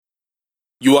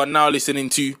You are now listening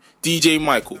to DJ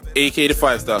Michael, aka the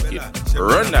 5StarKid.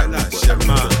 Run that.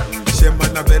 Shema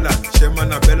Nabella, Shema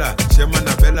Nabella, Shema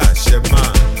Nabella, Shema.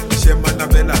 Shema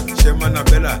Nabella, Shema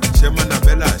Nabella, Shema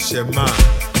Nabella, Shema.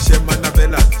 Shema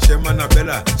Nabella, Shema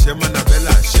Nabella, Shema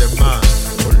Nabella, Shema.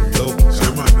 Oh,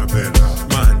 Shema Nabella,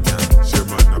 Mana.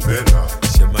 Shema Nabella,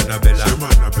 Shema Nabella,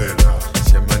 Shema Nabella,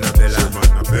 Shema Nabella, Shema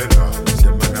Nabella,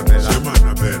 Shema Nabella, Shema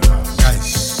Nabella, guys,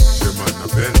 Shema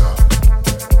Nabella.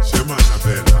 Shema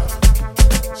Nabella,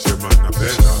 Shema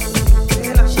Nabella,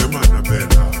 Shema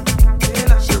Nabella,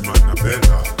 Shema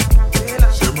Nabella,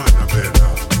 Shema Nabella,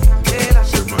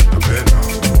 Shema Nabella,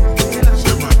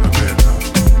 Shema Nabella,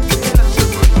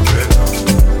 Shema Nabella,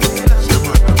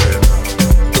 Shema Nabella.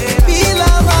 Feel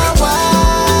my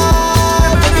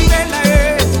wife, baby.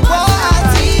 What I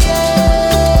see,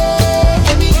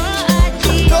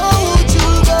 know would you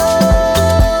go?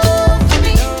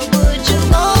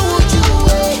 Know would you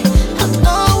wait?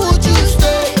 Know would you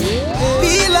stay?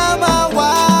 Feel my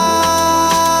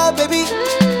wife, baby.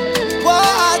 What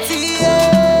I see,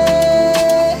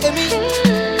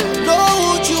 know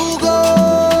would you go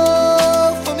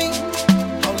for me?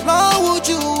 How long would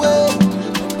you wait?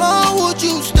 How long would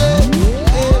you stay?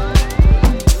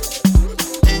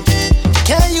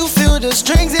 Can you feel the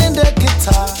strings in the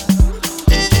guitar?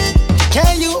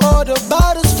 Can you order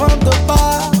bottles from the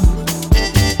bar?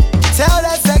 Tell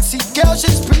that sexy girl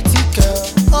she's pretty girl.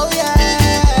 Oh yeah.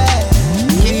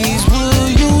 Please will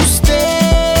you stay?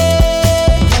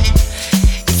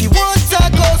 If you want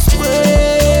taco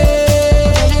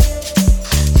spray,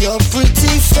 your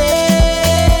pretty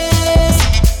face,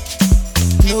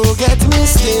 no get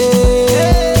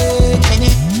mistake.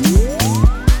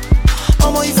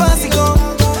 Omo, you fancy gun.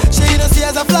 Sure you don't see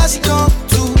as a flashy gun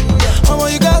too. Omo,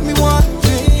 you got me one.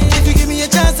 If you give me a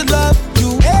chance to love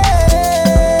you,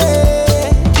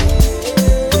 hey,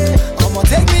 Omo,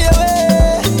 take me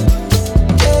away.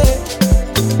 Hey.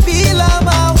 Feel like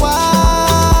my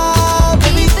wife,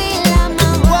 baby.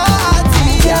 What I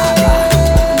see,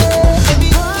 baby.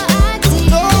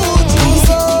 Know would you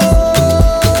go?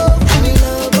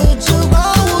 Know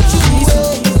would you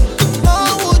wait? Know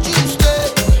would you stay?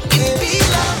 Feel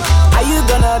like my Are you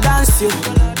gonna dance you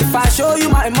if I show you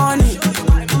my money?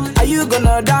 Are you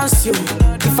gonna dance you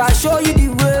if I show you the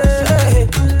way?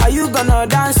 Are you gonna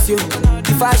dance you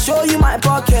if I show you my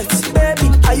pockets? Baby,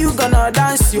 are you gonna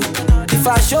dance you if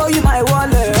I show you my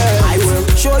wallet? I will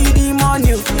show you the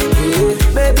money.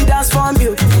 Baby, dance from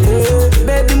you.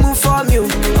 Baby, move from you.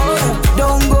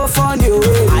 Don't go from you.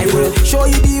 I will show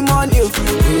you the money.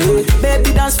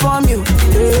 Baby, dance from you.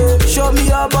 Show me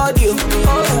your body.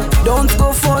 Don't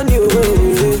go from you.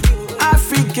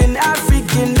 African,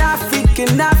 African,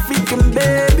 African, African,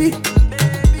 baby.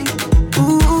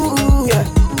 Ooh, yeah.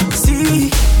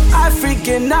 See,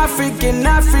 African, African,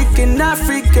 African,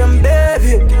 African,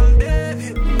 baby.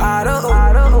 I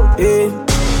don't, yeah.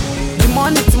 The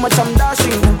money too much, I'm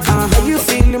dashing. Are you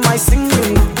feeling my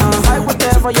singing? Buy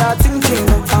whatever you're thinking.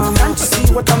 Can't you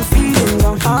see what I'm feeling?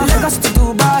 Lagos to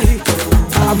Dubai,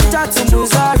 Abuja to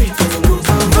Mozari,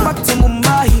 go back to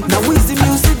Mumbai. Now who's the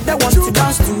music that wants to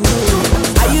dance to?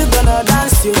 Are you gonna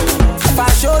dance you if I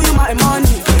show you my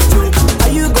money? Are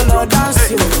you gonna dance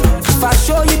you if I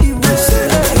show you the way?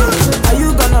 Are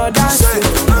you gonna dance you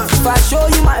if I show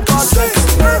you my pockets?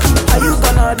 Are you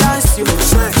gonna dance you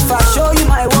if I show you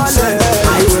my wallet?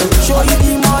 I will show you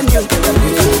the money.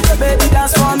 Baby,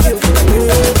 dance from you.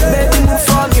 Baby, move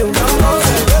from you.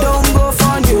 Don't go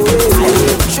from you. I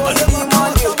will show you the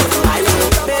money.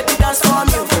 Baby, dance from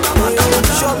you.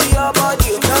 Show me your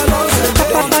body.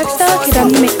 5StarKid on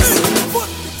the mix.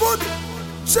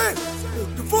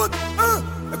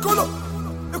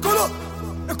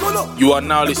 You are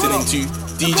now listening to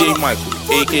DJ Michael,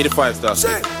 aka the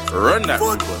 5StarKid. Run that.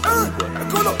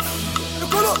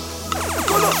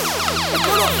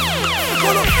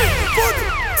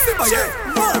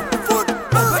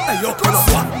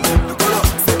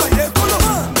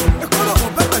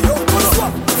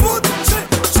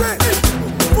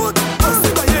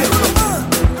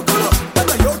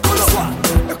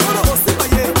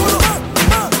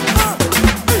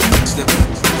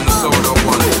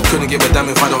 Couldn't give a damn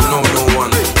if I don't know no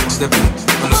one. Stepping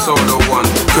on the solo one.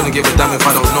 Couldn't give a damn if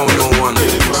I don't know no one.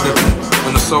 Stepping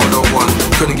on the solo one.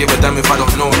 Couldn't give a damn if I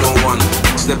don't know no one.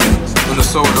 Stepping on the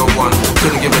solo one.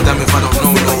 Couldn't give a damn if I don't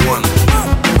know no one.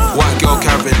 White girl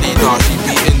Carolina, she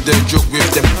beating the jug with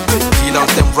them. He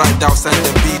loves them right outside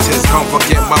them beaters. Can't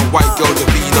forget my white girl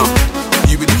Davina.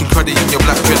 You be looking cruddy in your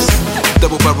black dress.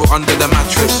 Double barrel under the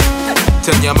mattress.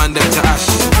 Tell your man them to ash.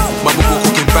 My boo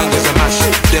cooking bangers and mash.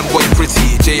 Them boy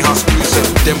pretty, J-House gruesome.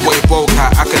 Them boy bowl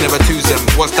cat, I can never choose them.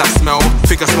 What's that smell?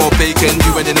 Think Make her smell bacon.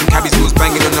 You and them cabbies was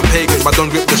banging on them pagans, but don't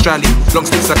grip the strally. Long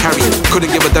sticks I carry. Couldn't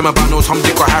give a damn about no Tom,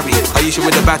 Dick or Harry. I used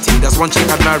with the batty, that's one chick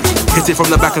I'd marry. Hit it from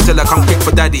the back until I come quick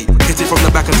for daddy. Hit it from the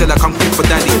back until I come quick for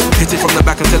daddy. Hit it from the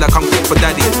back until I come quick for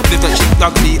daddy. Live that chick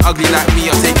ugly, ugly like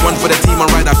me. I take one for the team and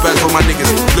ride that bird for my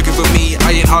niggas. Looking for me,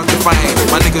 I ain't hard to find.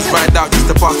 My niggas ride out just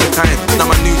to pass the time. Now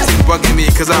my new team bugging me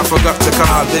cause I forgot to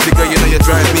call. Baby girl, you know you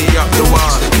drive me up the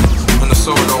wall. On the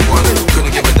solo one,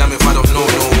 couldn't give a damn if I don't know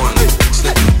no one.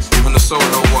 Slipping on the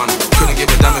solo one, couldn't give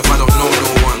a damn if I don't know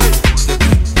no one.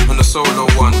 Slipping on the solo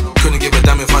one, couldn't give a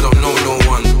damn if I don't know no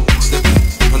one.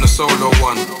 Slipping on the solo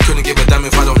one, couldn't give a damn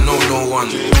if I don't know no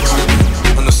one.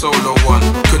 Slipping on the solo one,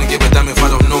 couldn't give a damn if I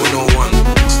don't know no one.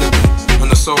 Slipping on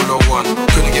the solo one,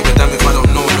 couldn't give a damn if I don't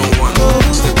know no one.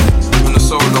 Slipping on the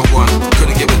solo one,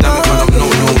 couldn't give a damn if I don't know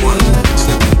no one.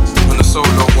 Slipping on the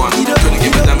solo one, couldn't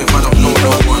give a damn if I don't know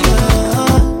no one.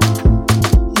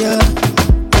 Yeah,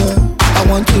 I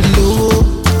want to low,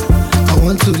 I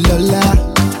want to lola,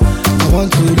 I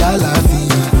want to la la vie.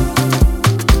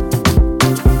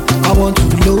 I want to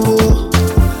low,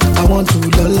 I want to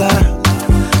lola,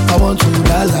 I want to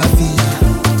la la vie.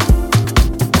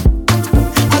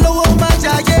 I know what my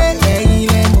jaye,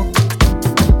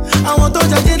 I want to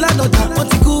jaye la nota, want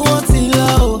to go on till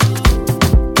low.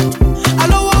 I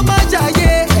know what my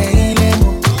jaye,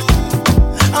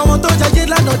 I want to jaye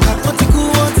la nota, want to go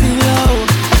on till low.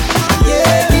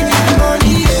 Yeah, give me the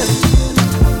money, yeah.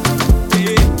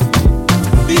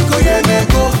 Because yeah, me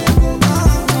go.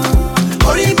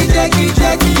 Only me take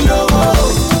it low.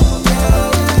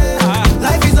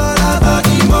 Life is all about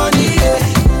the money, yeah.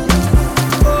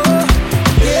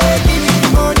 Yeah, give me the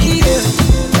money, yeah.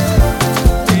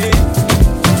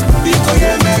 Because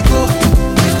yeah, me go.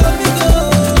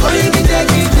 Only me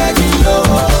take it low.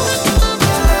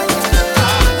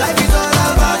 Life is all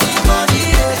about the money,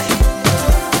 yeah.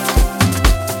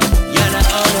 You're the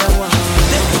only one.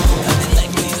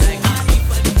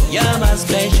 You're my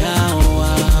special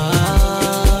one.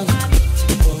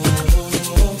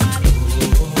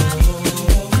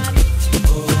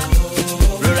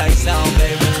 Right sound,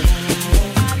 baby.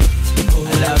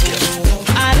 I love you.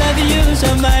 I love you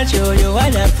so much. Oh, you are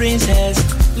the princess,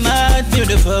 my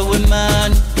beautiful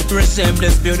woman. Receive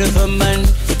this beautiful man.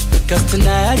 Cause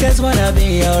tonight I just wanna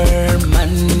be your man.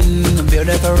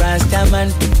 Beautiful Rasta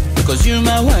man. Cause you're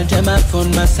my one time, my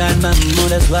phone, my son, my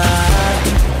mood as well.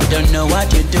 Don't know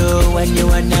what you do when you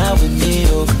are now with me,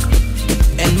 oh.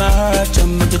 And my heart told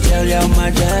me to tell you how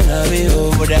much I love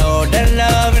you. With all the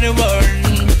love in the world,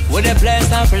 with a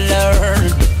place of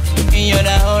love. You're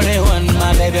the only one,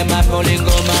 my baby, my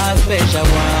polygo, my special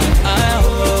one.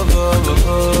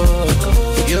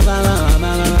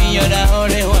 You're the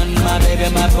only one, my baby,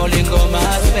 my polygo,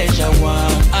 my special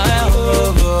one.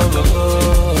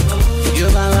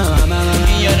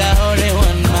 You're the only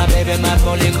one, my baby, my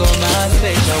polygo, my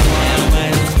special one.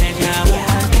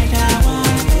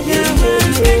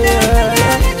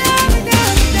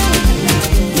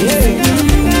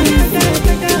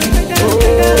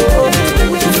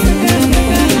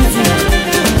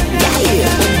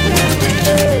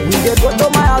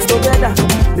 Together,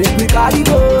 make me carry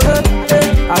go.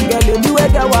 I get the new way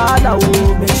the wahala,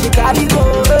 oh, make she carry go.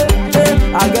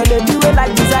 I get the new way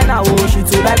like designer, oh, she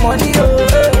too like money, oh.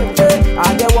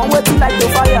 I get one way to like the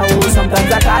fire, oh,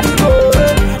 sometimes I carry go.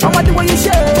 I want the way you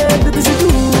shake, the things you do,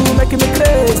 making me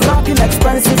crazy, talking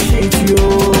expensive shit, yo.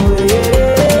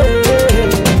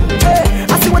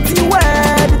 I see what you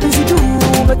wear, the things you do,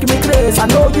 making me crazy. I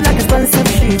know you like expensive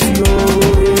shit, yo.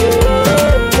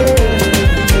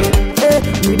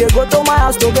 We dey go to my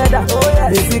house together, oh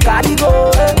yes. Make we carry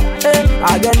go,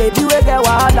 I get lady way get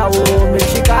wahala, oh, make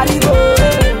she carry go,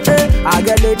 I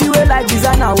get lady way like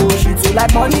designer, oh, she too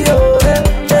like money, oh,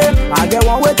 I get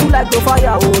one way to like the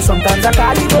fire, oh, sometimes I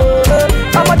carry go.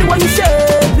 How about the way you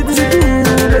shake, the things you do,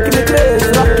 making me crazy,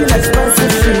 rocking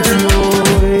expensive shit,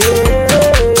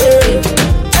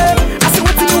 I see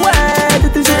what you wear, the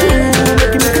things you do,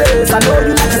 making me crazy. I know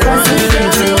you like expensive shit,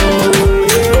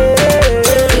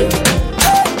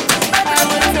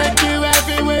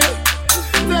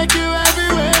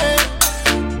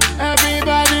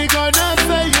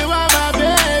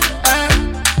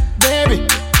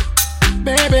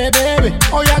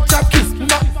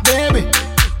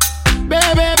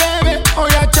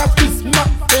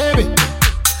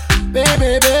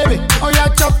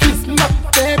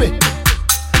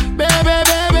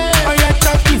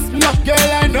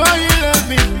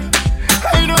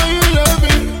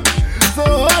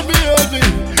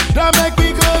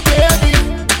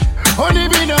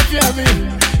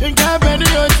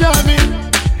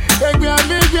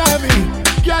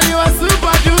 Girl, you are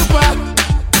super duper.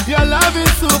 Your love love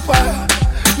is super.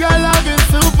 Your love is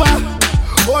super.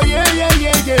 Oh yeah, yeah,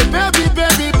 yeah, yeah. Baby,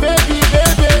 baby, baby,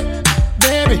 baby.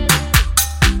 Baby,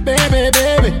 baby,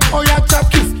 baby. Oh yeah,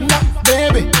 chop kiss, nah,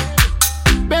 baby.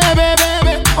 Baby,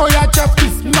 baby. Oh yeah, chop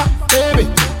kiss, nah, baby.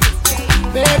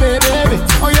 Baby, baby.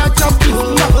 Oh yeah, chop kiss,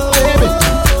 nah, baby.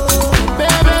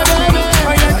 Baby, baby.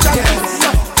 Oh yeah, chop kiss,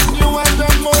 nah. You are the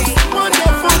most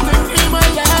wonderful thing in my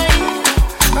life.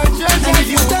 I just And if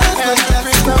you dance like that,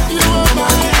 you are my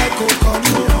echo come.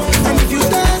 And if you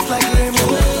dance like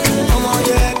Raymond, I'm on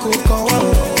your echo come.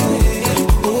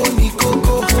 Oh, me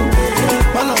coco,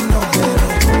 man, I'm not better.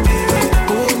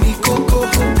 Oh, me coco,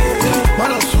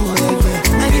 man, I'm so better.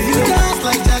 And if you dance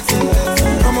like Jackson,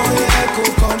 I'm on your echo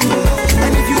come.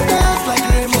 And if you dance like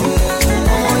Raymond,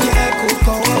 I'm on your echo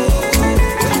come.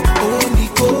 Oh, me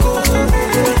coco,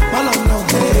 man, I'm not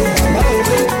better.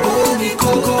 Oh, me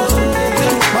coco,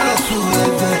 man, I'm so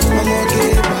better. I'm gonna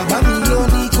get Baba mi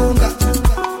loni conga.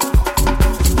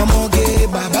 I'm gonna get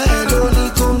Baba loni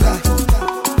conga.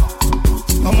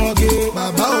 I'm gonna get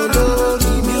Baba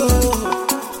oloni mi o.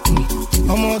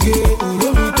 I'm gonna get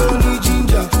olómi tó ní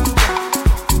ginger.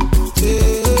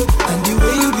 And the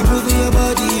way you be moving your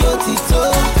body, your tito.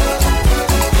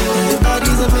 And your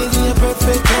body's amazing, you're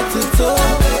perfect head to toe.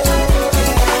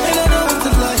 And I know what to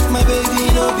like, my baby,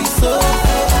 no be so.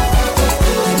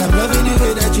 And I'm loving the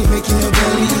way that you're making your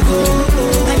belly go.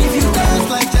 And if you dance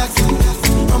like Jackson,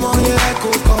 I'm on your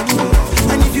echo come.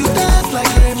 And if you dance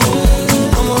like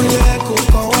Raymond, I'm on your echo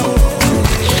come.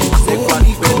 Say what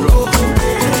he go,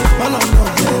 man, I'm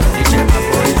not there.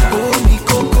 Oh, me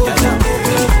coco,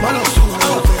 man, I'm so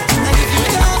hot. And if you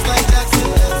dance like Jackson,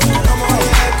 I'm on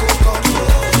your echo come.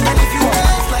 And if you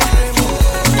dance like Raymond,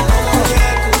 I'm on your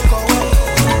echo come.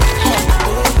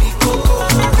 Oh, me coco,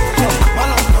 man,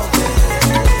 I'm not there.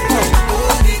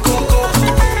 Oh, me coco.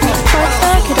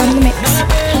 5StarKid on the mix.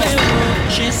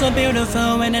 She's so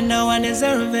beautiful and I know I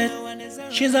deserve it.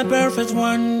 She's a perfect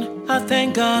one. I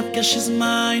thank God 'cause she's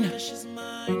mine.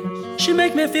 She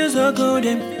make me feel so good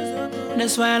and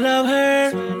that's why I love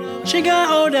her. She got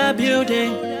all that beauty,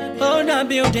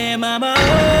 mama.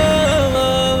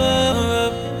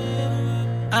 Oh,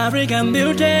 African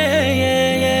beauty,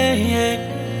 yeah, yeah,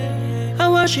 yeah. I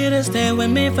want you to stay with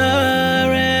me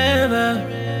forever.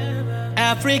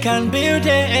 African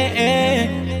beauty.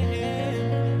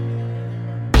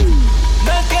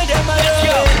 Let's get them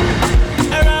alone.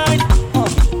 Alright.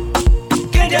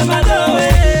 Get them alone.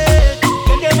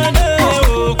 Get them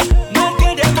alone. Let's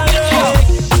get them alone.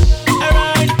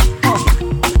 Alright.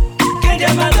 Get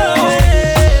them alone.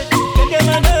 Get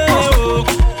them alone.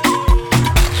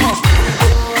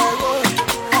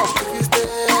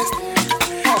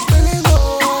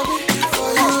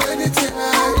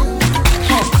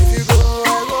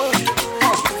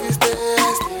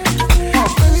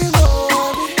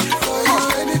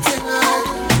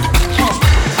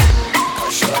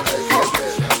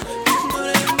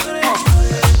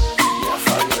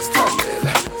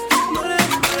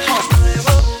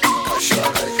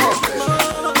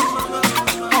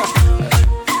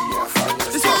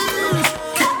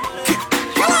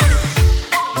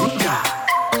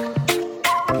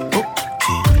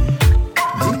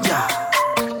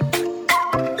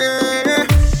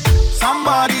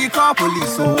 Somebody call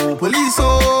police,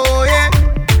 oh, yeah.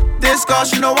 This girl,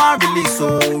 she know I release,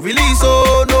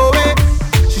 oh, no way.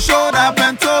 She showed up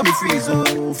and told me freeze,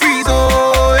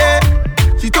 oh, yeah.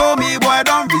 She told me, boy,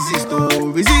 don't resist,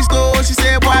 oh. She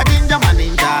said, boy, ginger my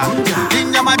ninja,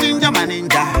 ginger my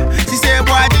ninja. She said,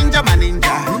 boy, ginger my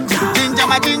ninja,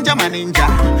 ginger my ninja.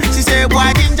 She said,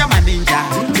 boy, ginger my ninja,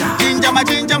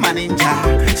 ginger my ninja.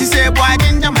 She said, boy,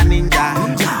 ginger my ninja,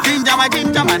 ginger my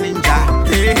ninja.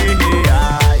 Hey, hey, hey,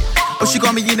 aye. Oh, she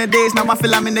got me in the days, now I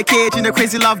feel I'm in the cage, in the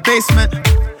crazy love basement.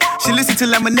 She listen to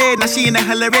Lemonade, now she in the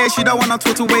hilarious, she don't want no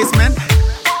total waste, man.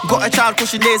 Got a child cause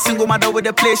she needs single mother with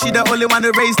a place, she the only one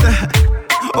that raised her.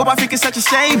 Oh, I think it's such a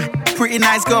shame. Pretty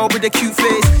nice girl with a cute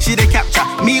face, she the capture,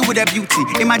 me with a beauty.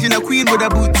 Imagine a queen with a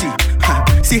booty.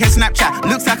 See her Snapchat,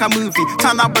 looks like a movie.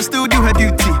 Turn up but still do her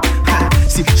duty.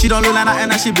 See, she don't look like nothing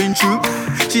that she been through.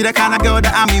 She the kind of girl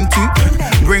that I'm into.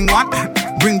 Bring one,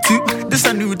 bring two. This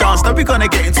a new dance that we gonna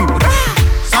get into.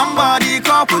 Somebody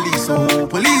call police,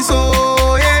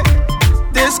 oh, yeah.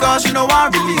 This girl, she know I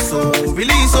release, oh,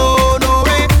 no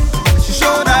way. She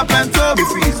showed up and told me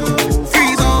freeze,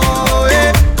 oh,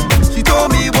 yeah. She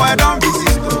told me, boy, don't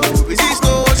resist,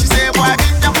 oh. She said, boy,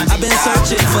 ginger my ninja. I've been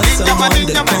searching for someone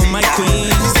to call my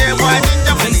queen. She said, boy,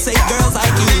 ginger my ninja. They say girls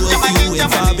like you, a few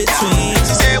and far between.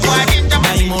 She said, boy, ginger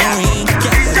my ninja. Maureen,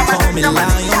 yeah, call me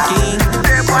Lion King.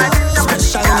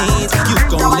 Special needs, you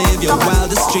gon' live your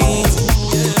wildest dreams.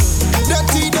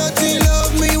 Dirty, dirty love.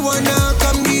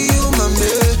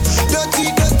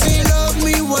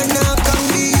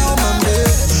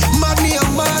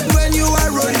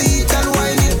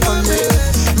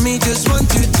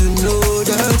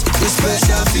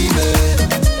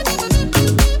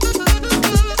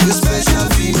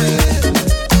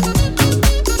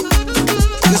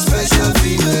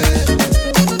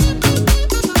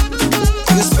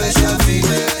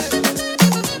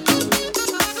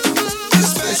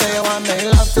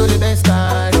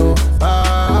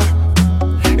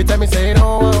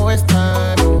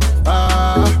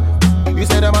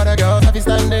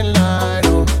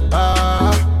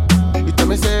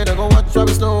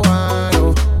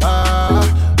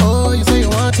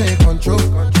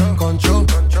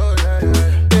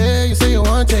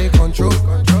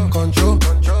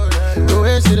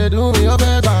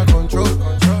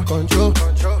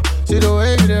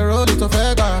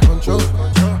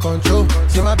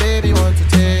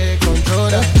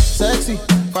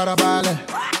 parabale.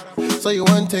 So you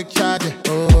want take charge,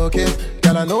 okay?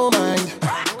 Girl, I no mind.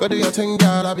 Go do your thing,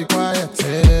 girl, I'll be quiet.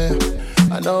 Yeah,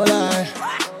 I no lie.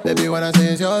 Baby, when I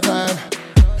say it's your time,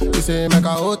 you say make her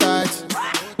hold tight.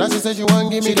 Now she says she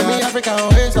want give me that African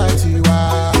waist like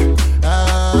Tiwa.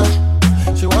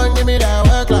 She want give me that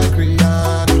work like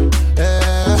Rihanna.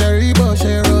 Yeah, Cherry Bush,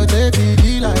 she rotate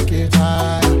TD like a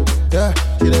tire. Yeah,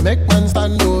 she dey make man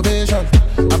stand ovation.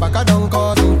 My back I don't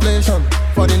cause inflation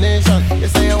for the nation. You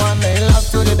say you want me love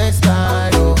to the next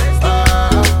time. Oh,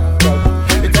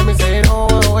 you tell me say you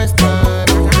don't want to waste time.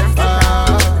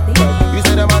 You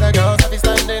say them other girls have to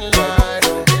stand in line.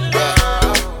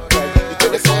 You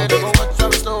tell me say they go watch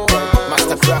them slow.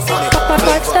 Mastercraft on it.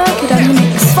 5StarKid on the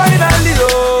mix. Finally,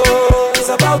 oh, it's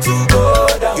about to go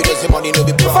down. You just say money no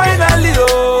be problem. Finally,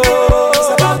 oh, it's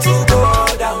about to go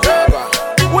down.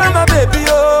 Where my baby,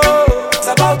 oh, it's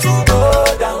about to go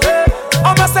down.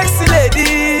 I'm a sexy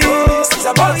lady, it's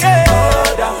about to go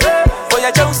down. Oh,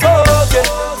 yeah, just okay.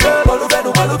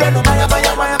 Balubenu, balubenu, maya,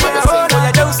 maya, maya, maya. Oh,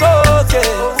 yeah, just okay.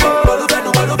 Balubenu,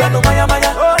 balubenu, maya,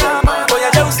 maya. Oh, yeah,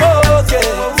 just okay.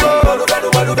 Balubenu,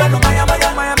 balubenu, maya,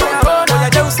 maya, maya, maya. Oh, yeah,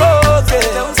 just okay.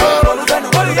 Balubenu,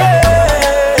 balubenu,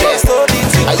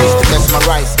 I used to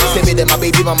mesmerize. Say me that my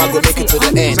baby mama go make it to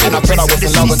the end. And I thought I was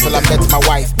in love until I met my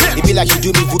wife. It be like she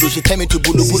do me voodoo, she tell me to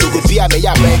bulu bulu. Go be a me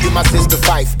ya man, you my 6 to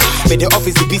 5. Made the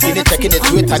office busy, they checking the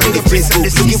Twitter, in the Facebook,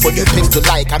 looking for new things to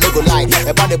like. I no go lie.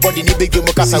 About the body, ni big you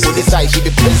mukasa go decide she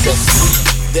be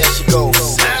princess. There she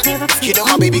goes. You know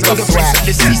my baby got swag.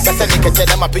 Better nigga tell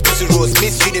them my pictures to rose.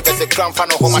 Miss Universe a crown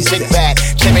fan of home my chick bag.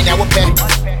 Chemin ya wope.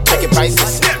 Check your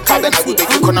prices. Cabin I will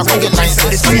make you corner from your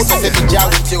license. Who can say the jar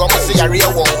with you? Almost say a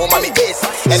real one. Home my base.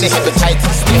 And the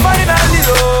hepatitis. finally,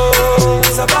 oh,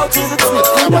 it's about to go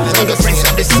down.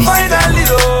 Finally,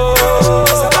 oh,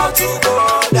 it's about to go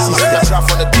down.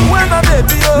 When my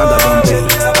baby, oh,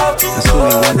 it's about to go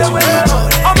down.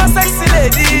 I'm a sexy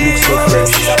lady. So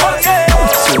fresh.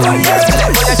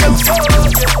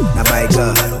 Now by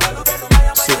God,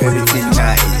 so everything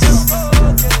nice.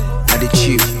 I the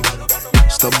chief.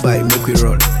 Stop by, make we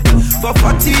run. For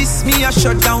 40s, me I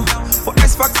shut down. For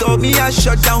X Factor, me I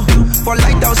shut down. For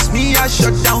Lighthouse, me I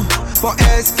shut down. For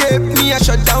Escape, me I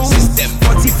shut down. System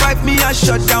 45, me I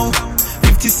shut down.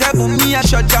 57, me I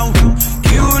shut down.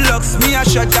 Q-Lux, me I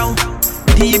shut down.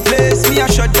 D-Place, me I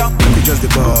shut down. Make we just the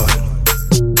ball.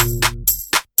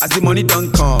 As the money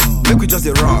don't come, make we just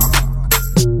the rock.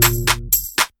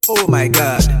 Oh my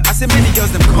God, I say many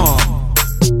girls them come.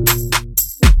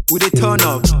 We they turn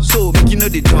up, so make you know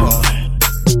the door.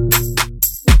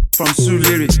 From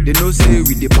Sulere, they know say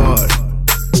with the ball.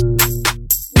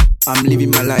 I'm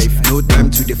living my life, no time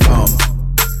to the farm.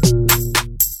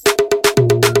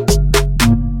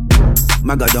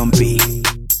 Maga don't pay,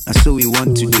 and so we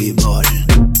want to do a ball.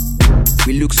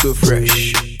 We look so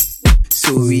fresh,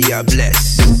 so we are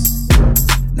blessed.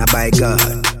 Now by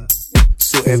God,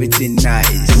 so everything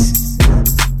nice.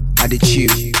 I the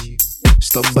chill,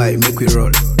 stop by, make we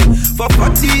roll. For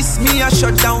 40s, me I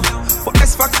shut down. For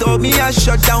X Factor, me I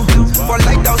shut down. For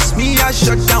Lighthouse, me I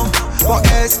shut down. For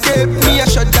Escape, me I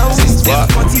shut down.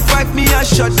 45, me I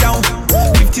shut down.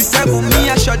 57, me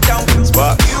I shut down.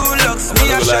 Q-Lux,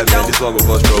 me I shut down.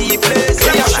 D-Place,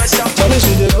 me I shut down. Tell me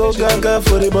she dey go gaga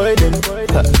for the boy them.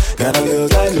 Ghana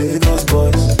girls like Lagos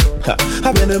boys.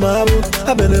 I been in my boo,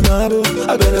 I been in my boo,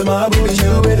 I been in my boo.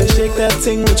 You better shake that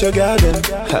thing with your garden.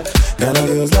 Ghana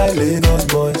girls like Lagos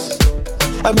boys.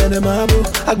 I been in my boo,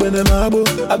 I been in my boo,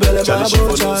 I been in my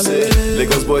boo, Charlie.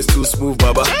 Lagos boys too smooth,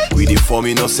 baba. We dey form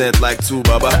innocent like two,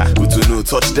 baba. Good to know,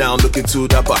 touchdown looking too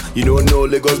dapper. You don't know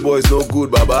Lagos boys no good,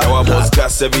 baba. Our boss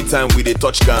gas every time we dey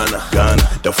touch Ghana.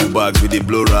 The full bags we dey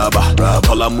blow rubber.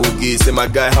 All I'm Mugi, say my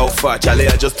guy how far. Charlie,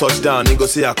 I just touched down, he go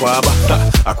say Aquaba.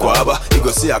 Aquaba, he go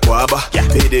say Aquaba.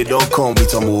 They don't come with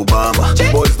some Obama.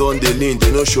 Boys don't they lean,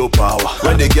 they no show power.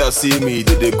 When the girls see me,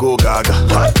 they go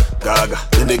gaga. Gaga,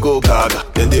 then they go gaga.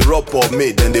 Then they rub on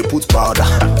me, then they put powder.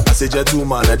 As a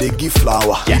gentleman, I they give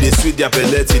flour. They sweet their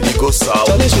pellet, they go sour.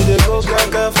 Charlie, she dey go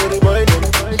gaga for the boy them.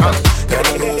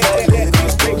 Ghana girls like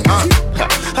Lagos boys.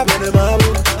 I been in my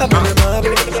boo, I been in my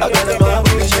boo, I been in my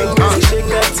boo. You better shake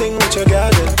that thing with your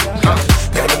garden.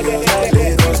 Ghana girls like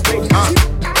Lagos boys.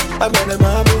 I been in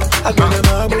my boo, I been in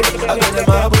my boo, I been in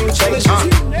my boo. Charlie,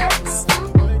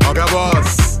 Oga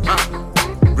boss,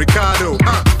 Ricardo.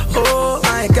 Oh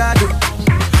my God,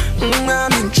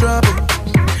 I'm in trouble.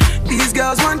 These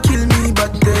girls want kill me,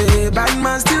 but the bad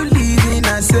man still leaving.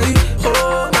 I say,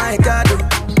 oh my God,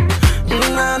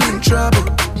 I'm in trouble.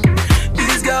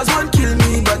 These girls want kill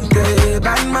me, but the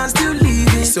bad man still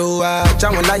leaving. So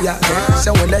Jawalaya,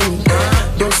 Shawalay,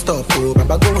 don't stop, oh,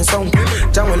 Baba going song.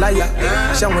 Jawalaya,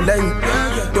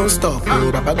 Shawalay, don't stop,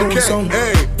 oh, Baba going song.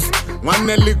 Hey, one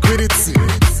liquidity.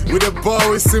 With a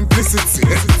ball with simplicity.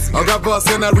 Oga boss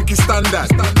and a Ricky standard.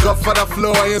 Godfather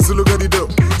flow, I ain't Zulu godi do.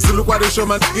 Zulu kwa de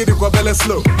showman, get it kwa bele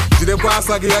slow. Jide kwa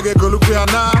asagi yage koluku ya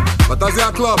na. Batazi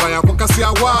ya club, aya kwa kasi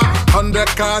ya wa.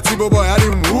 100 car, Tibo boy, I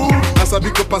didn't move. Asa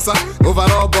biko pasa,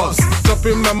 overall boss.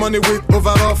 Chopping my money with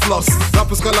overall floss. Rap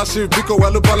scholarship, biko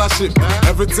walu scholarship.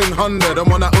 Everything 100,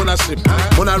 I'm on a ownership.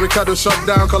 Mona Ricardo shut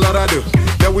down Colorado.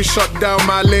 Then we shut down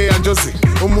Malay and Josie.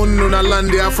 Umunu na land,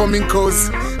 they are forming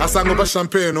cozy. Asango ba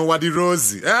champagne, no wadi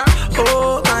rosy.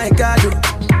 Oh my God,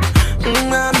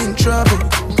 I'm in trouble.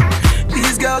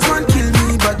 These girls want kill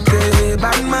me, but the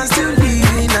bad man still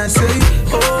leaving. I say,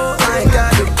 oh my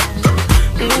God,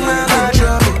 I'm in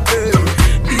trouble.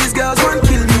 These girls want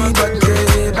kill me, but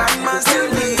the bad man still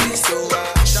leaving. So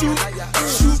shoot,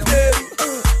 baby.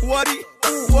 What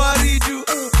do you do?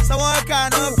 Someone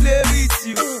cannot play with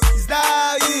you. Is that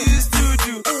how you used to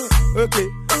do? Okay,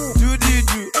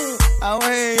 do. I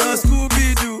want your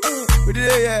Scooby-Doo. We did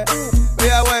it, yeah. We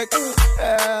are work.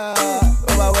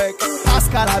 Overwork.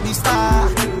 Pascal, I be star.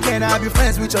 Can I be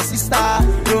friends with your sister?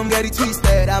 Don't get it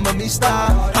twisted, I'm a mister.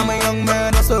 I'm a young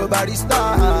man, also a body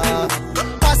star.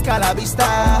 Pascal, I be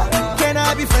star. Can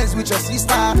I be friends with your sister?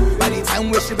 By the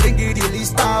time we should bring it the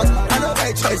list out. I know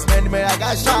my choice, man, I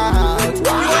got shot. You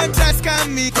want just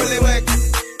can me, call it work.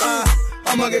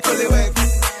 I'm gonna get call it work.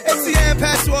 ATM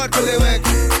password, call it work.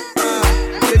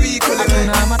 Baby, call it work.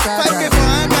 5K for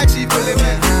handkerchief, call it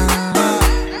work.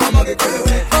 I'm gonna get call it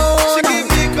work. She give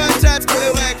me contract, call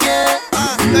it work.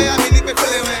 Now I'm in the call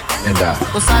it work.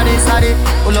 O sáré,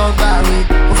 o lọ gbàwé,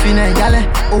 o fi Nàìjálẹ̀,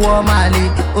 o wọ Màlè,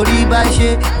 orí bá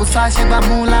ṣe, o sáṣẹ́ gbà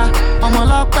múlá, ọmọ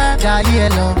ọlọ́pẹ́ jayé ẹ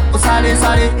lọ. O sáré,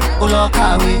 o lọ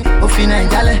kàwé, o fi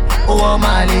Nàìjálẹ̀, o wọ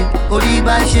Màlè, orí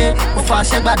bá ṣe, o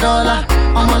fàṣẹ gbà dọ́là,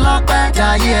 ọmọ ọlọ́pẹ́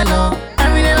jayé ẹ lọ.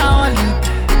 Everyday na only,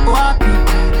 o happy,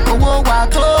 owó wa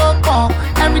tó pọ̀.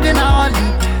 Everyday na only,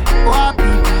 o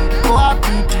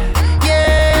happy,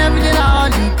 yeah. Everyday na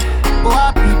only, o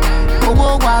happy, owó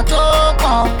wa tó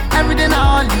pọ̀. Everyday na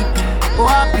only, o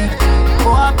happy,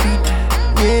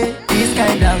 yeah. This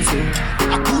kind dancing,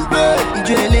 Akube,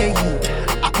 ijó eléyìí,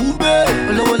 Akube,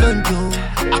 olówó ló ń jó,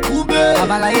 Akube,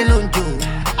 babaláyé ló ń jó,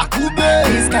 Akube.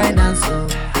 This kind dancing,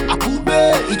 Akube,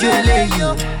 ijó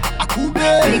eléyìí, Akube,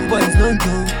 big boys ló ń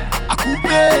jó,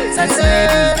 Akube, sexy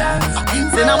lady dance.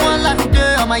 Say na one life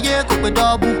today, ọmọ ayé kò pé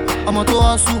dọ́bù, ọmọ tó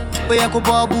hustle, ó yẹ kó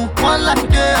bọ́ọ̀bù. One life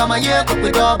today, ọmọ ayé kò pé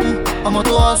dọ́bù, ọmọ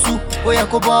tó hustle, ó yẹ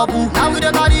kó bọ́ọ̀bù. Now we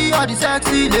dey carry all the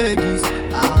sexy ladies.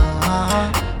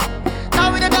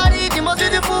 Now we dey carry the most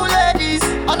beautiful ladies.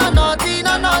 Oh no naughty,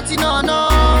 no.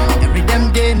 Every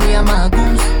damn day, me and my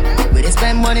goons, we dey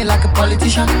spend money like a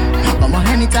politician. But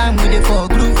anytime we dey for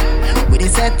groove, we dey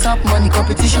set up money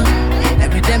competition.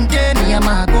 Every damn day, me and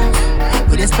my goons,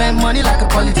 we dey spend money like a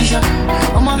politician.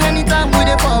 But anytime we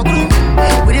dey for groove,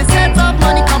 we dey set up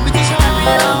money competition. Every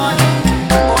day na only,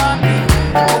 oh happy,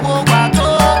 oh wa to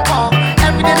pọ̀.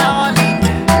 Every day na only,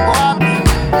 oh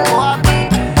happy,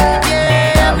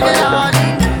 yeah. Every day na only,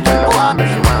 oh happy,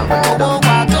 oh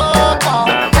wa to pọ̀.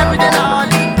 Every day na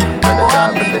only,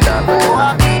 oh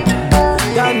happy.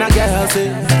 Ghana girl say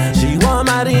she want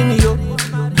marry me, yo.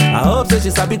 I hope say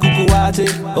she sabi kuku wache.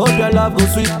 Hope your love go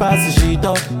sweet past the shit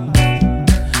up.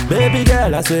 Baby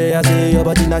girl, I say your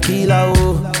body na killer,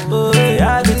 oh. Oh,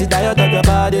 yeah, I get it tired of your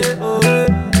body, oh,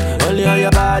 yeah. Only on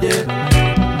your body.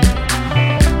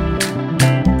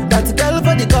 That girl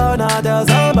for the corner, there's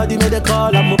somebody made a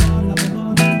call, I'm up.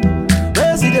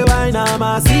 Where see the wine,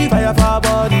 I see fire for her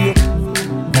body, oh.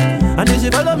 And if she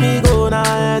follow me, go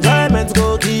now, enjoyment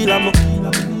go kill, I'm up.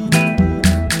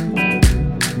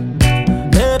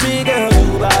 Baby girl,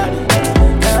 you body,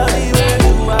 tell me where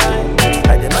you are.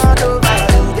 I demand over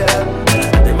you, girl.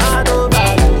 I demand over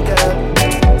you, girl.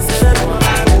 Say you're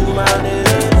my woman,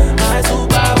 my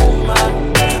superwoman.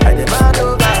 I demand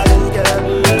over you, girl.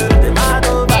 I demand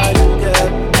over you, girl.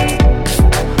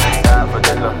 Die for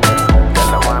the love,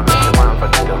 girl. I want to be one for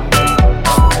the love.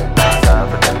 Die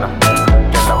for the love,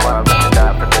 girl. I want to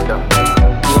die for the love.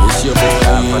 It's your boy,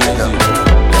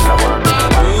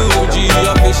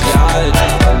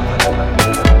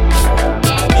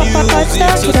 Easy.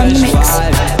 StarKid on the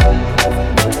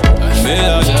mix.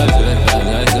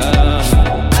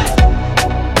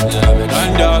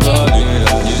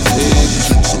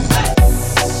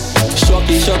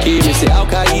 Shocky, me say Al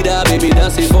Qaeda, baby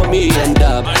dancing for me and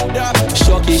up.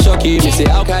 Shocky, me say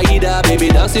Al Qaeda, baby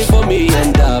dancing for me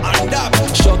and up.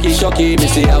 Shocky, me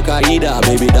say Al Qaeda,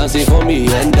 baby dancing for me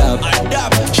and up.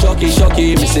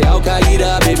 Shocky, me say Al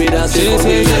Qaeda, baby dancing for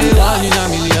me and up. One in a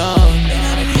million,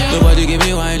 nobody give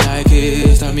me wine like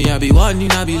this. Tell me I be one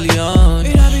in a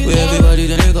billion. Where everybody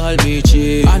then they call me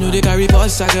cheap. I know they carry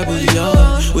pulse like a billion.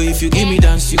 Where if you give me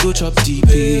dance, you go chop deep.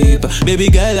 Baby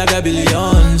girl, I got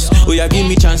billions. Oh yeah, give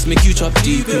me chance, make you chop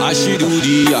deep. I she do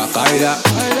the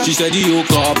Al-Qaeda. She said the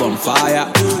yoke up on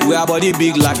fire. We our body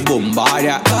big like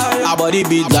Bombardier. Our body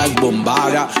big like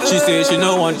Bombardier. She say she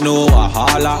no want no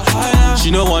Wahala.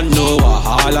 She no want no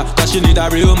Wahala. Cause she need a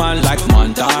real man like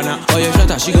Montana. Oh yeah,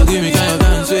 shut up, she gon' give me kind of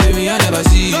dance with me I never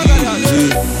see.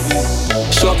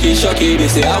 Shocky, me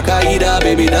say Al Qaeda,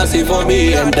 baby dancing for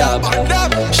me and up.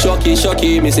 Shocky,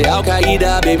 me say Al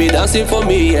Qaeda, baby dancing for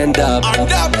me and up.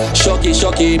 Shocky,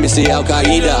 me say Al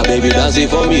Qaeda, baby dancing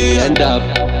for me and up.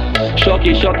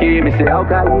 Shocky, me say Al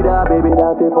Qaeda, baby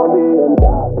dancing for me and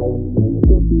up.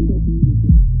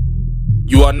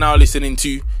 You are now listening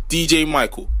to DJ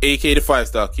Michael, aka the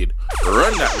 5StarKid.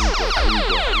 Run that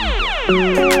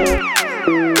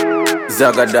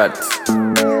Zagadat.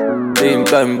 Same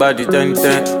time body 10.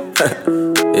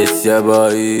 It's your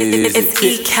boy. It's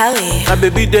E. Kelly. My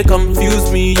baby they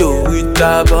confuse me yo with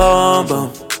that bomb.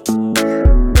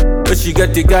 But she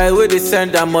got the guy where they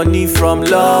send her money from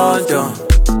London.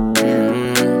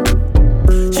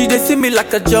 She they see me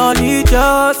like a Johnny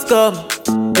just come.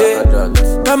 Yeah.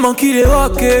 My monkey they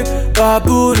walk it,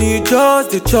 baboon he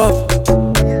just the chop.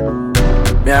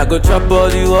 Me I go chop all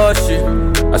the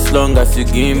washing, as long as you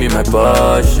give me my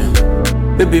passion.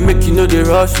 Baby make you know they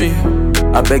rush me,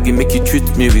 I beg you make you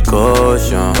treat me with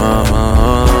caution.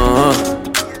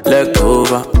 Leg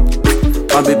over,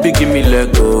 my baby give me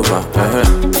leg over.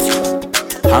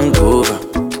 Hangover,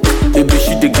 baby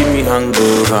she dey give me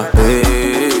hangover.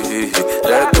 Hey,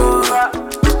 leg over,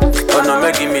 oh no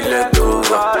make give me leg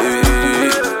over. Hey,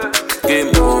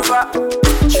 game over,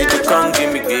 she dey come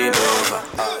give me game over.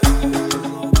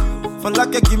 For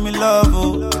like you give me love,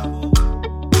 oh.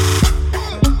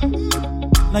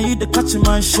 Now you the catch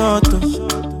my shot, oh.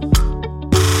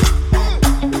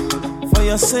 For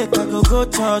your sake I go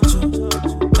church, oh.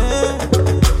 Hey.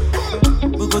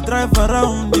 We go drive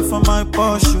around for my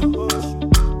Porsche.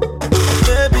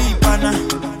 Baby pana,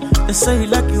 they say you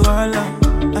like you all,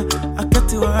 I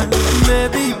get you all.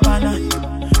 Baby pana,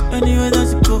 anywhere that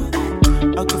you go,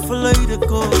 I can follow you to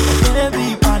go.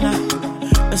 Baby pana,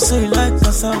 they say you like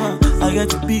cassava, I get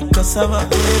to big cassava.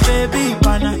 Hey, baby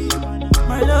pana,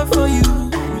 my love for you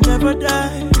never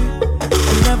die,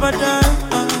 you never die.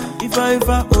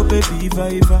 Iva, oh baby, Iva.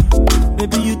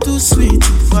 Baby, you too sweet,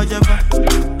 Iva.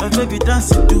 My baby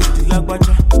dancing to the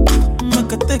lagwaja.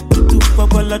 Make a take you to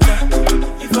Babalada.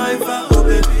 Iva, oh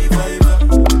baby, Iva.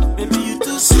 Baby, you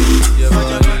too sweet, Iva.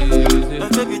 My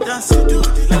baby dancing to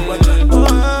the lagwaja. Oh,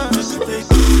 make a take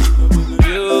you.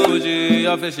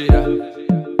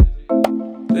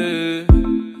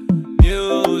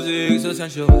 Music so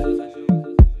sensual.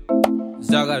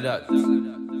 Zagadat.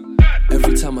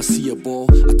 Every time I see a ball,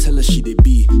 I tell her she they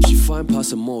be. She fine past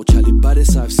them all, Charlie,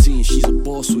 baddest I've seen. She's a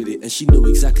boss with it, and she know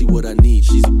exactly what I need.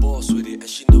 She's a boss with it, and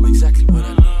she know exactly what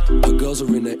I need. Her girls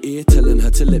are in her ear, telling her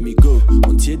to let me go.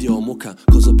 On Tiedi or Mocha,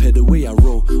 cause I pay the way I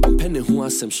roll. On Penny who I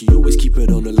am, she always keep it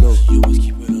on the low. She always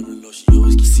keep it on the low, she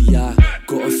always keep. See, I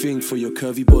got a thing for your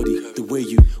curvy body. The way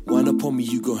you wind up on me,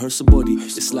 you gon' hurt somebody.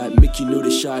 It's like make you know the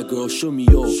shy girl, show me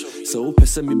all. So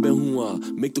send me Ben Hua,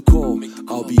 make the call.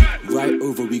 I'll be right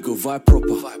over, we go vibe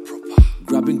proper.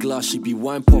 Grabbing glass, she be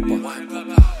wine popper.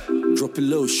 Drop it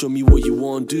low, show me what you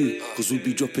want do. Cause we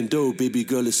be dropping dough, baby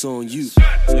girl, it's on you.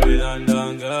 Baby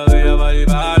London girl, with your body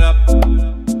bad up.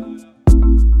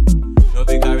 No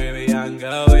big Caribbean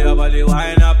girl, with your body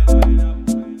wine up.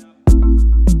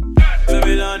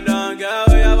 Baby London girl,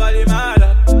 with your body mad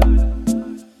up.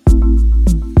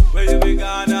 Where you be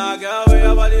Ghana girl, with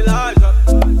your body large up.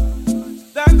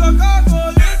 Then go call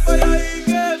police for your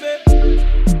EKB.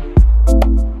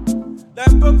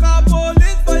 Them go call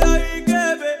police for your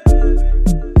EKB.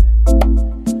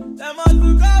 Them must go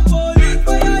call police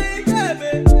for your EKB.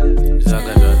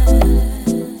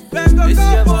 Them go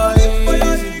call police for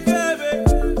your EKB.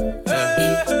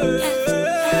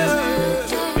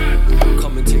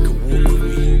 Come and take a walk with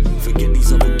me. Forget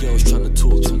these other girls trying to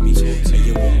talk to me. And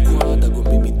you won't cry, that gon'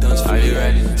 make me dance. Are you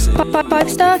ready?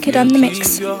 5StarKid on the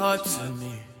mix.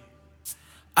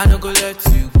 I no go let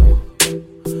you go.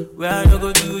 Where I no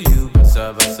go do you,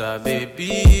 basa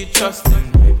baby, trust in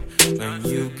me. When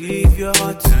you give your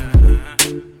heart to me,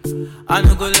 I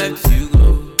no go let you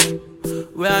go.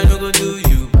 Where I no go do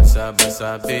you, bassa,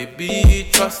 bassa, baby,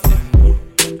 trust in me.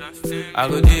 I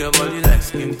go do your body like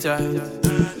skin tight.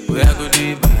 Where I go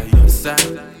do by your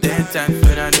side. 10 times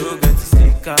when I don't get to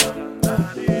stick out.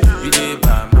 You do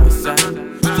by my side.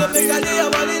 So make I do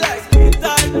your body like skin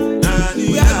tight.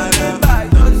 Where I go do by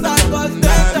your side. Cause 10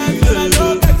 times when I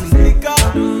don't get to stick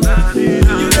out.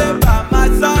 You do by my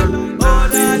side. Oh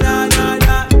na na na na.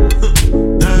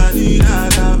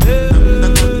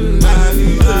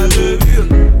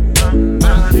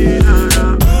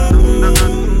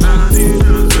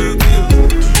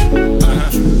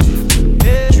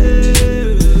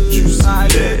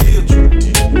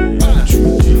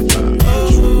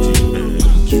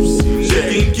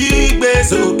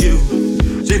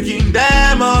 Shaking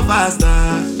them up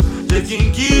faster.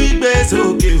 Shaking keep it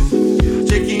so cute.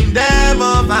 Shaking them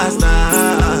up faster.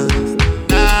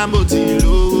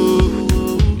 Namotilo,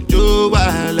 Jo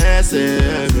wa lese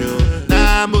mi.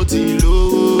 Namotilo,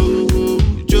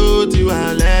 Jo ti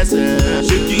wa lese.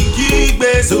 Shaking keep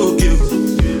it so cute.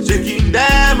 Shaking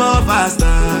them up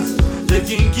faster.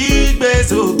 Shaking keep it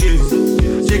so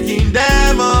cute. Shaking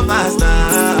them up faster.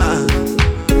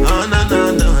 Oh no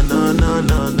no no no no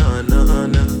no no no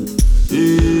no.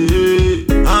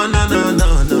 Oh no no no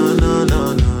no no no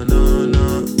no no no.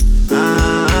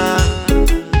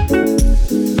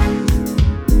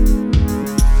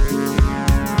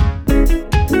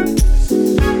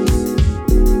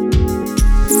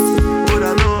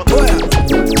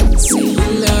 Say you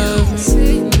love me,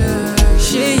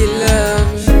 say you love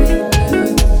me.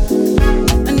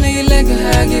 I know you like a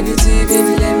hug, give it to you,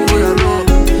 baby, let me get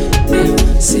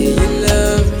it. Say you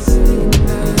love me,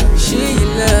 say you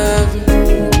love me.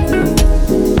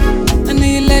 I know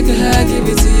you like a hug, give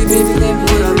it to you, baby, let me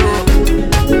get it.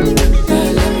 Now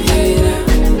let me hear you now.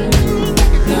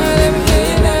 Now let me hear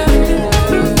you now.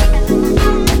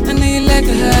 I know you like a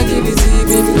hug, give it to you,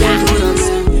 baby, let me get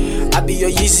it. I be your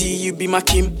Yeezy, you be my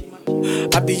Kim.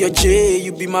 I be your J,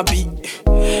 you be my B.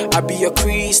 I be your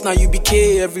Chris, now you be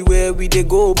K. Everywhere we dey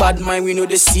go, bad mind, we know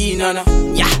the scene, nana.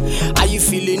 Yeah, are you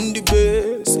feeling the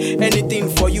best? Anything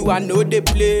for you, I know they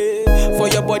play. For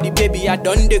your body, baby, I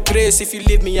done the grace. If you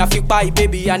leave me, I feel bye,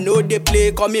 baby, I know they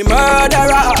play. Call me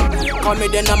murderer, call me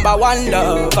the #1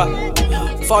 lover.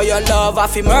 For your love, I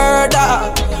feel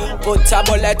murder. Put a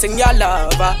bullet in your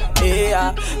lover,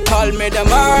 yeah. Call me the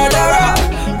murderer,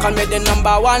 call me the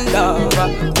 #1 lover,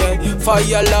 yeah. For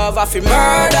your love, I feel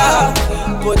murder.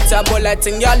 Put a bullet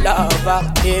in your lover,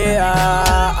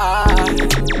 yeah.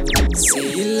 Say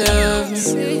you love me,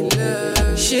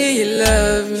 say you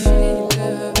love me.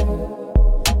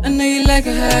 I know you like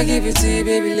a hug, give it to you,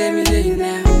 baby, let me lay you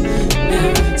now.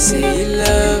 Now, say you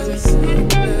love me,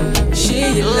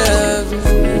 say you love me.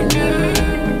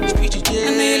 I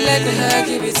know you like a hug,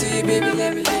 give it to you, baby,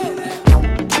 let me lay you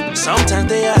now. Sometimes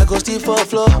they I go still for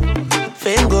floor.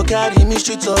 Fame go carry me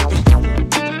straight up.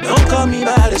 Don't call me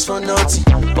bad, for nothing.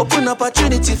 Open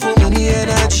opportunity for me, the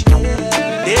energy.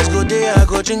 Days go there, I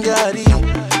go drink Gary.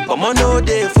 But more no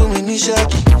day for me, ni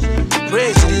shaki.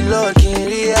 Praise to the Lord, King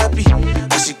be happy.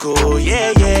 As you go,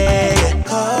 yeah, yeah, yeah.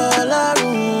 Call a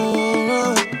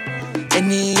room,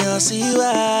 and you see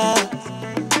why.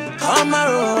 Come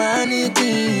around,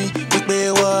 anything. We pay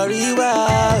worry,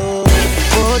 wow.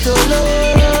 Botolo,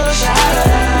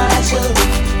 Sharajo.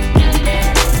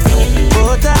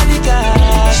 Botanica,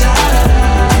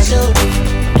 Sharajo.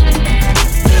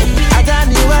 I got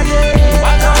new again, I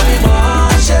don't need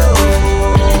more show.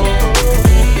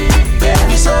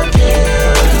 Baby, so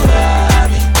cute, you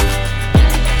have me.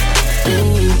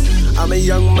 I'm a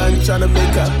young man tryna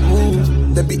make a move.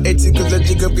 They be 80 cause the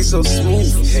jigger be so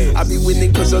smooth. I be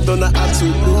winning cause I don't know how to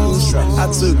lose. How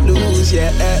to lose,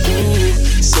 yeah.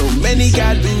 So many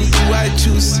guys do I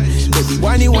choose. They be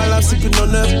whining while I'm sipping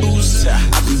on the booze. I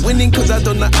be winning cause I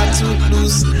don't know how to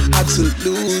lose. How to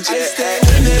lose, yeah. I stay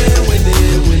winning,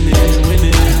 winning, winning,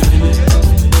 winning.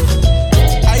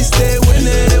 I stay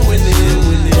winning, winning,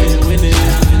 winning, winning.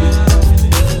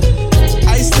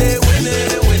 I stay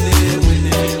winning, winning,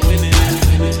 winning, winning.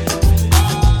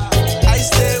 I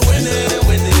stay winning,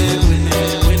 winning,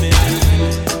 winning, winning.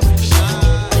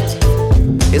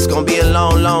 It's gonna be a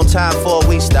long, long time before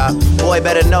we stop. Boy,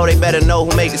 they better know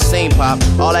who made the scene pop.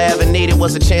 All I ever needed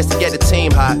was a chance to get the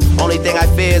team hot. Only thing I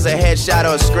fear is a headshot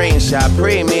or a screenshot.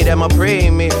 Pre-me, them a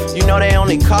pre-me. You know they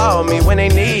only call me when they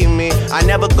need me. I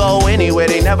never go anywhere,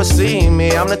 they never see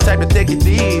me. I'm the type to take it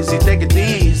easy, take it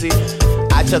easy.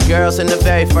 I took girls in the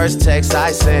very first text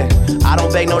I sent. I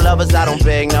don't beg no lovers, I don't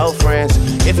beg no friends.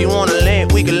 If you wanna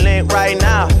link, we can link right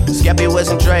now. Skeppy with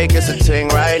some Drake, it's a ting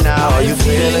right now. Are you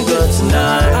feeling good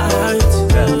tonight?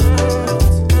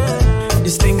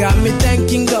 This thing got me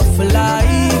thanking God for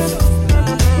life.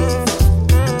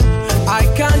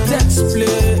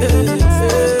 explain.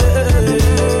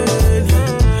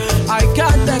 I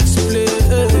can't explain.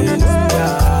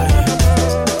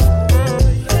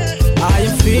 I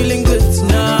am feeling good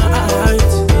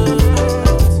tonight.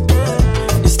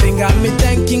 This thing got me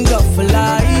thanking God for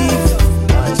life.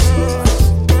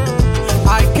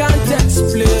 I can't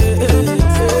explain.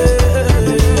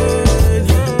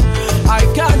 I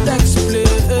can't explain.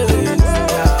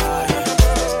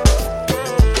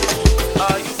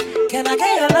 Can I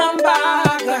get your number,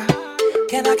 girl?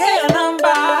 Can I get your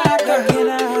number, girl?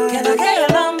 Can I get your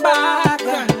number,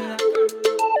 girl?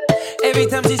 Every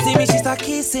time she see me, she start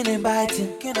kissing and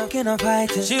biting. Can I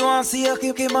fighting? She wants to see her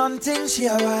keep on things, she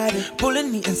a riding,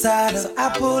 pulling me inside her. So I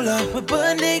pull up, we're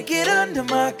butt naked under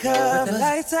my covers. With the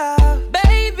lights out,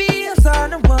 baby, I'm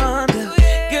starting to wonder.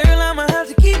 Girl, I'ma have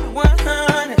to keep it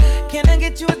 100. Can I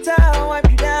get you a towel, wipe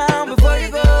you down before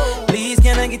you go? Please,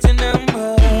 can I get your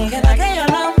number? Can I get your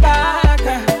number,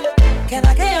 girl? Can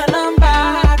I get your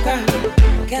number, girl?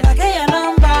 Can I get your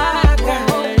number,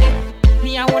 girl?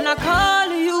 Me, I wanna call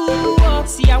you.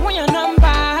 See, I want your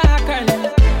number, girl.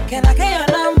 Can I get your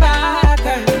number,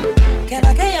 girl? Can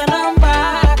I get your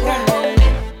number, girl?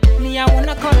 Me, I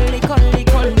wanna call you.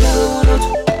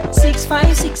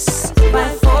 656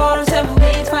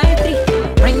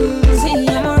 547853. Rings in,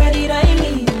 I'm already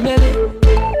dialing, baby.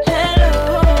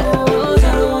 Hello,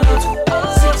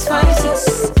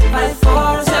 656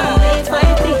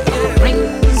 547853.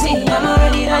 Rings in, I'm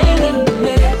already dialing,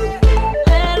 baby.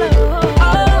 Hello,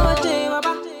 oh,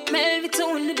 J-Baba, Melvito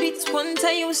on the beats. One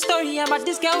tell you a story about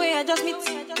this girl where I just meet.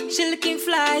 She looking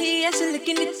fly, yeah, she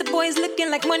looking at the boys looking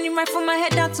like money right from my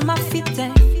head down to my feet.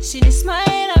 She just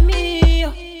smile at me,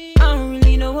 oh. I don't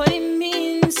really know what it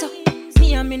means, so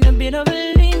me, I'm in a bit of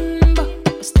a limbo,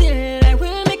 but still I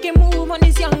will make a move on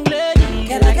this young lady.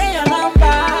 Can I get your number,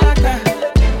 girl?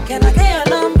 Can I get your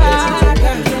number,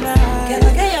 girl? Can I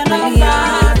get your number,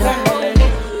 girl?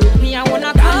 Me, I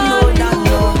wanna call you.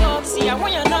 See, I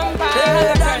want your number,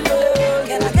 girl.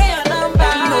 Can I get your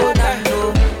number,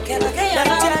 girl? Can I get your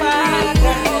number,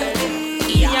 girl?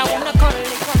 Yeah, I wanna call you.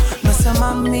 Masa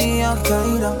mami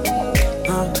akaida,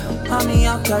 mami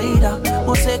akaida.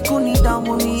 Ose kunida,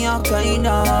 mami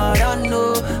akaida. Dando,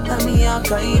 mami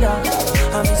akaida.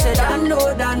 Ami say dando,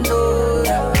 dando.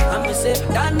 Ami say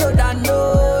dando, dando.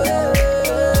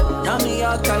 Mami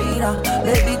akaida,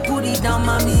 baby put it down,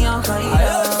 mami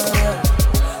akaida.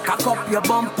 Cock up your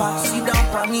bumper, sit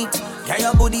down on it. Get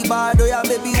your body bad, oh yeah,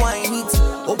 baby wine it.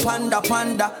 Oh panda,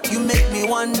 panda, you make me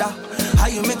wonder how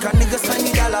you make a nigga spend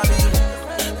the dollar bill.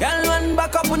 Girl, run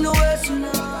back up on the waist, you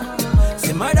know.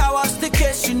 Say murder was the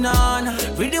case, you know.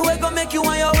 Really we gon' make you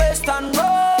on your waist and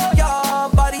roll your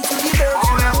body to the base. Oh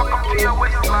yeah, back up to your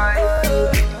waistline.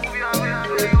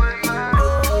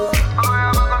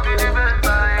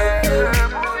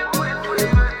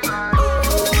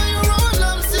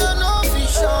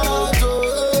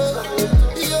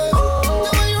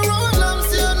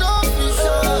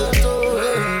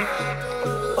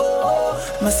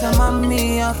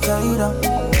 Mami akaida,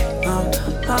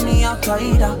 mami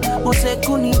akaida. Ose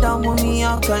kunida, mami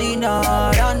akaida.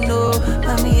 Dando,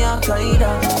 mami akaida.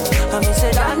 Mami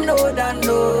say dando,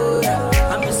 dando.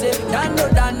 Mami say dando,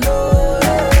 dando.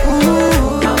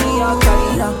 Mami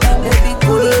akaida, baby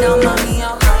put it down, mami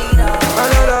akaida.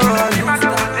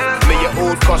 Me your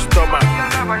old customer.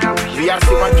 We are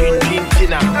see one drink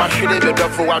dinner. But she never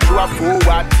done for what you are for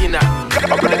what dinner.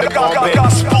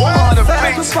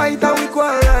 To fight and we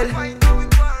quarrel.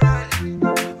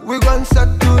 We gon'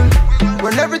 settle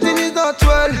when everything is not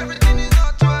well.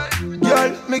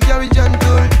 Girl, me carry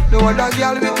gentle. No other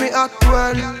girl with me act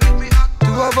well.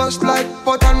 Two of us like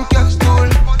pot and castle.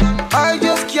 I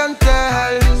just can't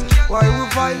tell why we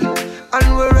fight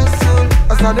and we wrestle.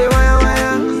 I saw the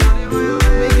wire.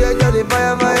 Me get the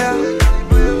fire.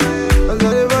 I saw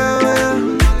the wire.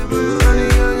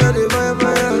 The fire.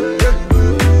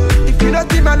 If you not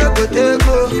keep, I not go take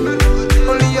go.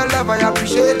 Only your love I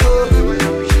appreciate go.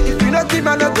 If you not keep, I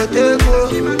not go take go.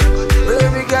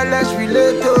 Baby girl, let's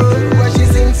relate to what she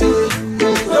sings to.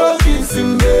 No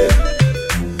kissing me,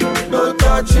 no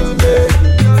touching me,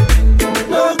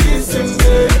 no kissing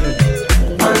me,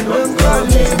 and no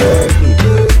calling me.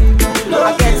 I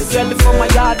get this girl from my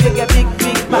yard, they get big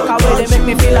back away, they make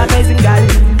me feel amazing, girl.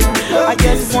 I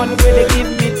get one way they give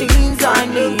me things I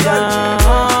need.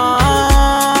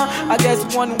 I get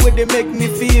one way they make me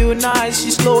feel nice.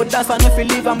 She slow, that's enough to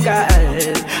leave, I'm girl.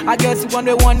 I get one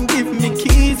way one give me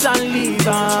keys and leave.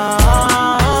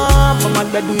 But my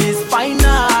bed is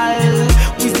final.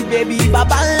 We see baby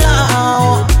baba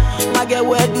now. My girl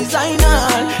wear designer.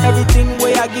 Everything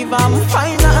way I give I'm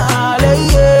final.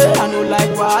 Yeah, I know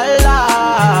like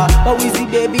voila. but we see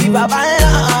baby bye.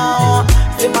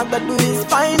 Say my bedroom is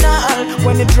final.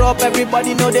 When it drop,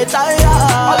 everybody know they tired.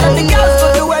 All of the girls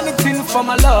go do anything for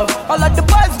my love. All of the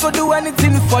boys go do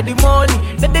anything for the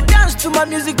money. Then they dance to my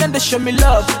music and they show me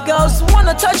love. Girls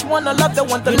wanna touch, wanna love, they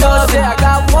want the love. Say I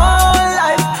got one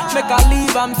life, make I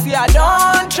leave, see I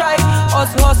don't try.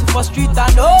 Hustle for street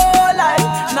and no life.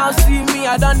 Now see me,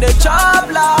 I done the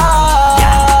job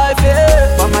life.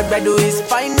 Yeah. But my bedroom is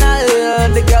final.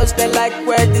 The girls they like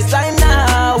wear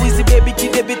designer. We see baby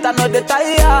kid, they beat another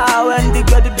tire. When the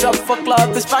girl drop for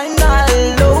club is final.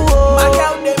 Oh, my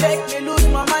girl they make me lose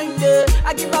my mind.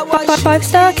 I give a watch.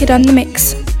 5StarKid on the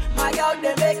mix. My girl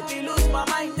they make me lose my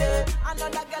mind.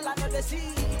 Another girl, another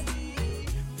see.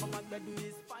 My bedroom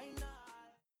is final.